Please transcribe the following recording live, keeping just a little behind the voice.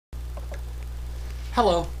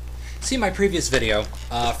Hello. See my previous video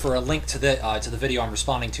for a link to the video I'm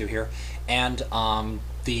responding to here, and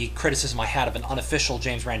the criticism I had of an unofficial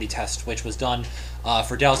James Randi test, which was done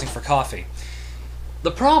for dowsing for coffee.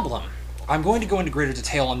 The problem, I'm going to go into greater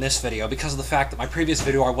detail on this video because of the fact that my previous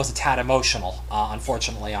video I was a tad emotional.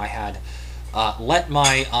 Unfortunately, I had let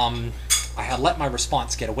my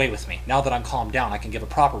response get away with me. Now that I'm calmed down, I can give a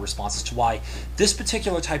proper response as to why this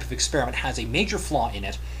particular type of experiment has a major flaw in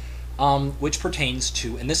it, which pertains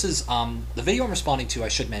to, and this is the video I'm responding to, I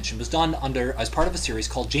should mention, was done as part of a series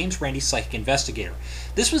called James Randi Psychic Investigator.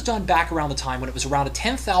 This was done back around the time when it was around a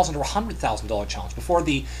 $10,000 or $100,000 challenge, before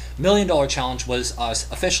the $1 Million Challenge was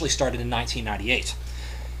officially started in 1998.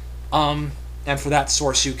 And for that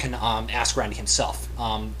source, you can ask Randi himself.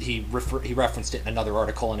 He referenced it in another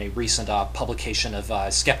article in a recent publication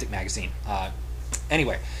of Skeptic magazine.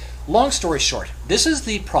 Anyway, long story short, this is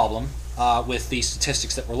the problem with the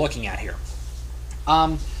statistics that we're looking at here.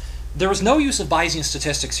 There is no use of Bayesian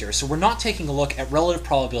statistics here, so we're not taking a look at relative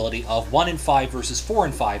probability of 1 in 5 versus 4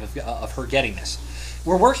 in 5 of her getting this.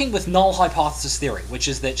 We're working with null hypothesis theory, which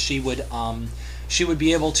is that she would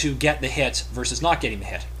be able to get the hit versus not getting the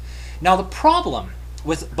hit. Now, the problem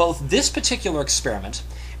with both this particular experiment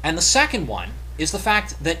and the second one is the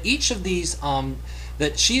fact that each of these,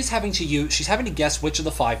 that she's having to guess which of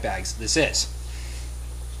the 5 bags this is.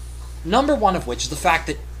 Number one of which is the fact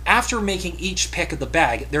that after making each pick of the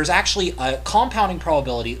bag, there's actually a compounding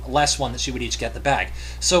probability less one that she would each get the bag.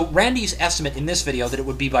 So Randi's estimate in this video that it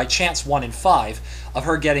would be by chance 1 in 5 of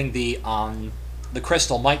her getting the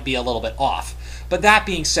crystal might be a little bit off. But that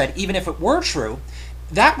being said, even if it were true,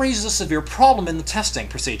 that raises a severe problem in the testing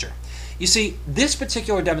procedure. You see, this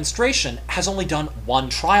particular demonstration has only done one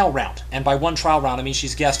trial round. And by one trial round, I mean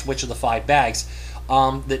she's guessed which of the 5 bags.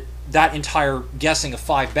 That entire guessing of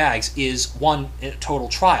 5 bags is one total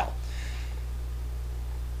trial.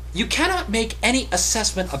 You cannot make any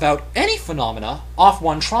assessment about any phenomena off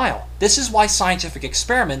one trial. This is why scientific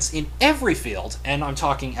experiments in every field, and I'm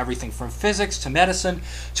talking everything from physics to medicine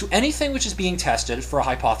to anything which is being tested for a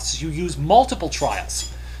hypothesis, you use multiple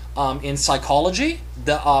trials. In psychology,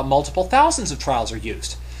 multiple thousands of trials are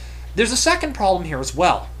used. There's a second problem here as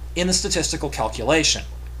well in the statistical calculation.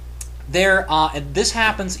 And this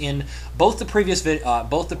happens in both the previous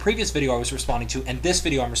video I was responding to and this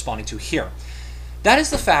video I'm responding to here. That is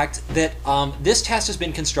the fact that this test has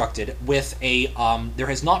been constructed with there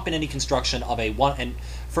has not been any construction of a one. And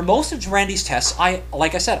for most of Randi's tests,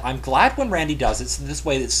 like I said, I'm glad when Randi does it this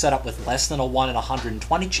way. It's set up with less than a 1 in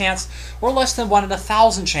 120 chance or less than 1 in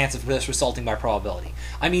 1,000 chance of this resulting by probability.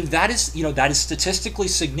 I mean, that is statistically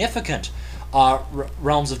significant.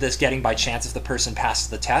 Realms of this getting by chance if the person passes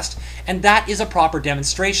the test, and that is a proper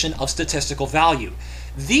demonstration of statistical value.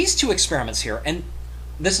 These two experiments here, and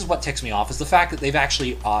this is what ticks me off, is the fact that they've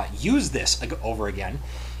actually used this over again,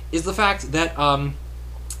 is the fact that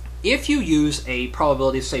if you use a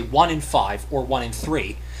probability of, say, 1 in 5 or 1 in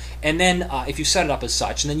 3, and then if you set it up as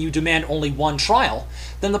such, and then you demand only one trial,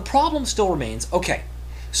 then the problem still remains, okay,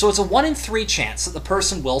 so it's a 1 in 3 chance that the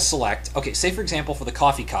person will select, okay, say for example for the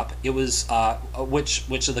coffee cup, it was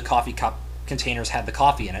which of the coffee cup containers had the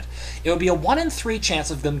coffee in it. It would be a 1 in 3 chance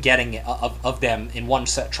of them getting of them in one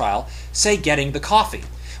set trial, say getting the coffee.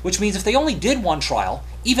 Which means if they only did one trial,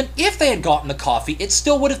 even if they had gotten the coffee, it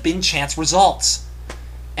still would have been chance results.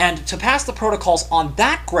 And to pass the protocols on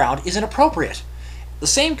that ground is inappropriate. The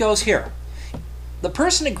same goes here. The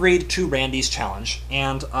person agreed to Randi's challenge,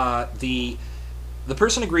 and the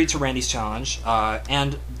person agreed to Randi's challenge,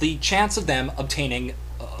 and the chance of them locating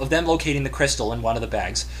the crystal in one of the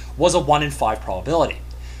bags was a 1 in 5 probability.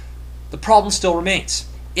 The problem still remains.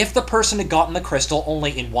 If the person had gotten the crystal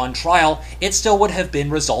only in one trial, it still would have been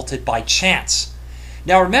resulted by chance.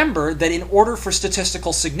 Now remember that in order for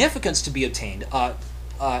statistical significance to be obtained, Ray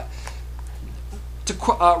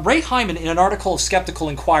Hyman, in an article of Skeptical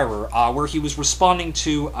Inquirer, where he was responding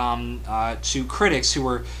to critics who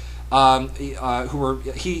were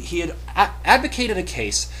he had advocated a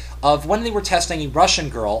case of when they were testing a Russian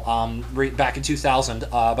girl back in 2000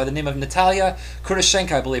 by the name of Natalia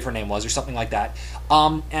Kurashenko, I believe her name was, or something like that.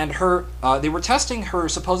 And they were testing her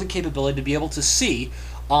supposed capability to be able to see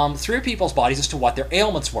through people's bodies as to what their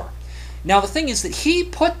ailments were. Now the thing is that he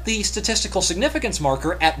put the statistical significance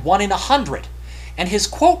marker at 1 in 100, and his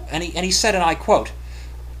quote, and he said, and I quote,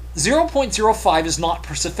 0.05 is not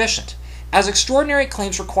sufficient. As extraordinary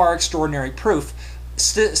claims require extraordinary proof,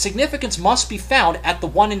 significance must be found at the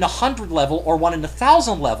 1 in 100 level or 1 in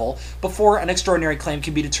 1,000 level before an extraordinary claim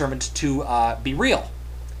can be determined to be real.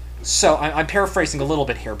 So I'm paraphrasing a little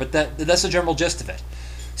bit here, but that's the general gist of it.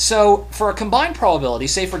 So for a combined probability,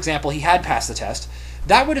 say for example he had passed the test,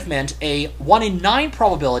 that would have meant a 1 in 9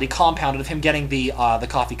 probability compounded of him getting the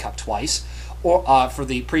coffee cup twice, or for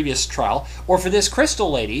the previous trial, or for this crystal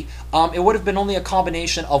lady, it would have been only a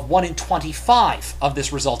combination of 1 in 25 of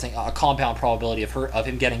this resulting compound probability of her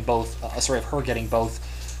getting both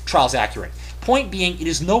trials accurate. Point being, it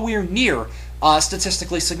is nowhere near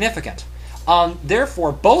statistically significant.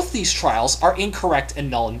 Therefore, both these trials are incorrect and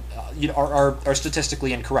null, are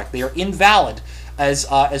statistically incorrect. They are invalid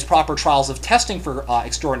as proper trials of testing for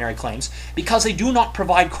extraordinary claims because they do not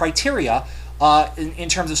provide criteria in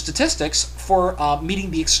terms of statistics for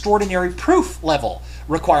meeting the extraordinary proof level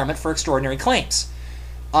requirement for extraordinary claims.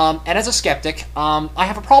 And as a skeptic, I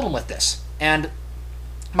have a problem with this. And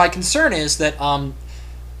my concern is that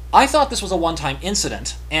I thought this was a one-time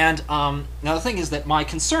incident. And now the thing is that my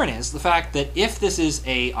concern is the fact that if this is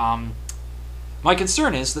a... my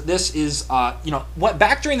concern is that this is,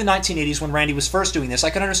 back during the 1980s when Randi was first doing this, I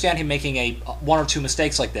could understand him making one or two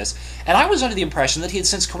mistakes like this. And I was under the impression that he had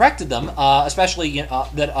since corrected them, especially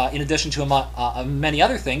in addition to many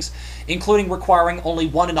other things, including requiring only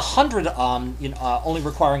 1 in 100, only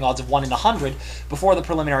requiring odds of 1 in 100 before the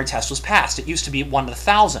preliminary test was passed. It used to be 1 in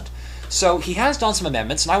 1,000. So he has done some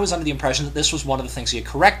amendments, and I was under the impression that this was one of the things he had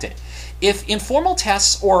corrected. If informal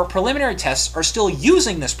tests or preliminary tests are still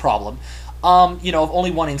using this problem, of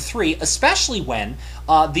only 1 in 3, especially when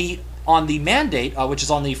on the mandate, which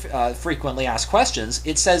is on the frequently asked questions,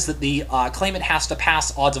 it says that the claimant has to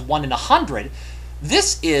pass odds of 1 in 100.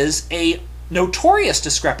 This is a notorious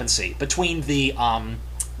discrepancy between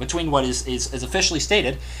what is officially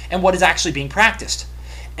stated and what is actually being practiced.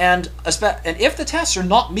 And if the tests are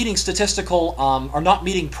not meeting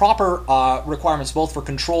proper requirements both for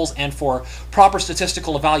controls and for proper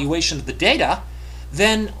statistical evaluation of the data,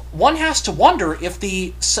 then one has to wonder if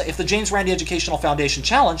the James Randi Educational Foundation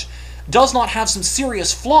Challenge does not have some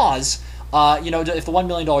serious flaws. If the $1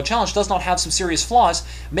 million challenge does not have some serious flaws,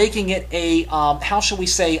 making it a how shall we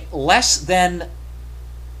say less than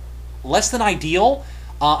ideal.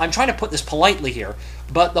 I'm trying to put this politely here,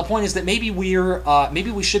 but the point is that maybe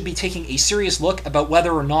we should be taking a serious look about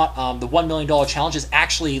whether or not the $1 million challenge is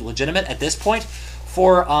actually legitimate at this point,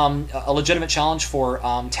 for a legitimate challenge for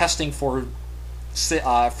testing for. Is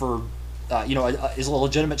a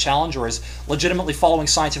legitimate challenge, or is legitimately following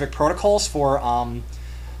scientific protocols for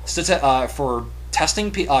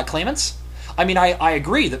testing claimants. I mean, I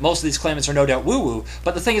agree that most of these claimants are no doubt woo-woo,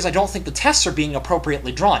 but the thing is I don't think the tests are being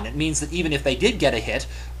appropriately drawn. It means that even if they did get a hit,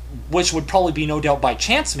 which would probably be no doubt by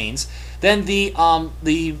chance means, then if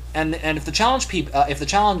the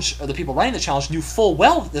people running the challenge knew full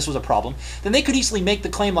well that this was a problem, then they could easily make the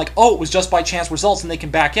claim like, oh, it was just by chance results, and they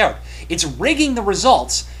can back out. It's rigging the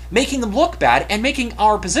results, making them look bad, and making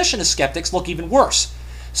our position as skeptics look even worse.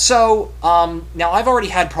 So now I've already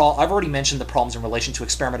mentioned the problems in relation to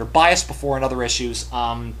experimenter bias before and other issues.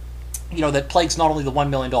 That plagues not only the $1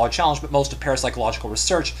 million challenge, but most of parapsychological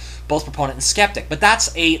research, both proponent and skeptic. But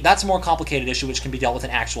that's a more complicated issue which can be dealt with in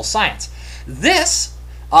actual science. This,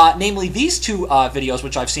 namely these two videos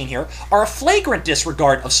which I've seen here, are a flagrant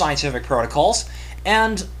disregard of scientific protocols,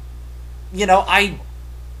 and, I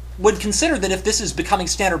would consider that if this is becoming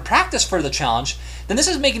standard practice for the challenge, then this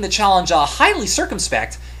is making the challenge highly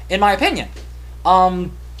circumspect, in my opinion.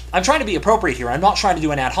 I'm trying to be appropriate here. I'm not trying to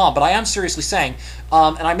do an ad hoc, but I am seriously saying,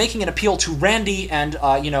 and I'm making an appeal to Randi and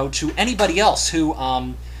to anybody else who,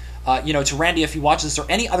 to Randi if he watches this, or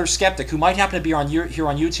any other skeptic who might happen to be here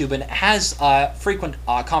on YouTube and has frequent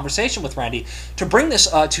conversation with Randi, to bring this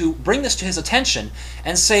to his attention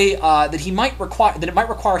and say that it might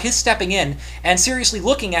require his stepping in and seriously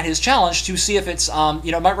looking at his challenge to see if it's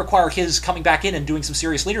it might require his coming back in and doing some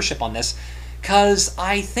serious leadership on this. Because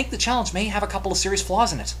I think the challenge may have a couple of serious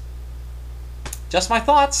flaws in it. Just my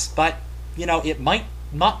thoughts, but, it might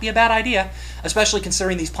not be a bad idea, especially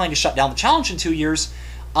considering he's planning to shut down the challenge in 2 years.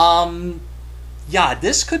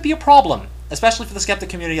 This could be a problem, especially for the skeptic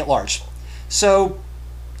community at large. So,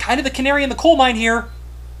 kind of the canary in the coal mine here.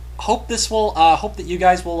 Hope that you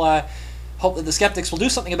guys will, hope that the skeptics will do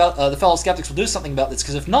something about, the fellow skeptics will do something about this,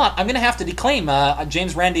 because if not, I'm going to have to declaim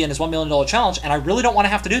James Randi and his $1 million challenge, and I really don't want to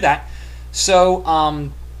have to do that. So,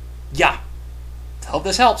 hope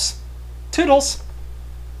this helps. Toodles!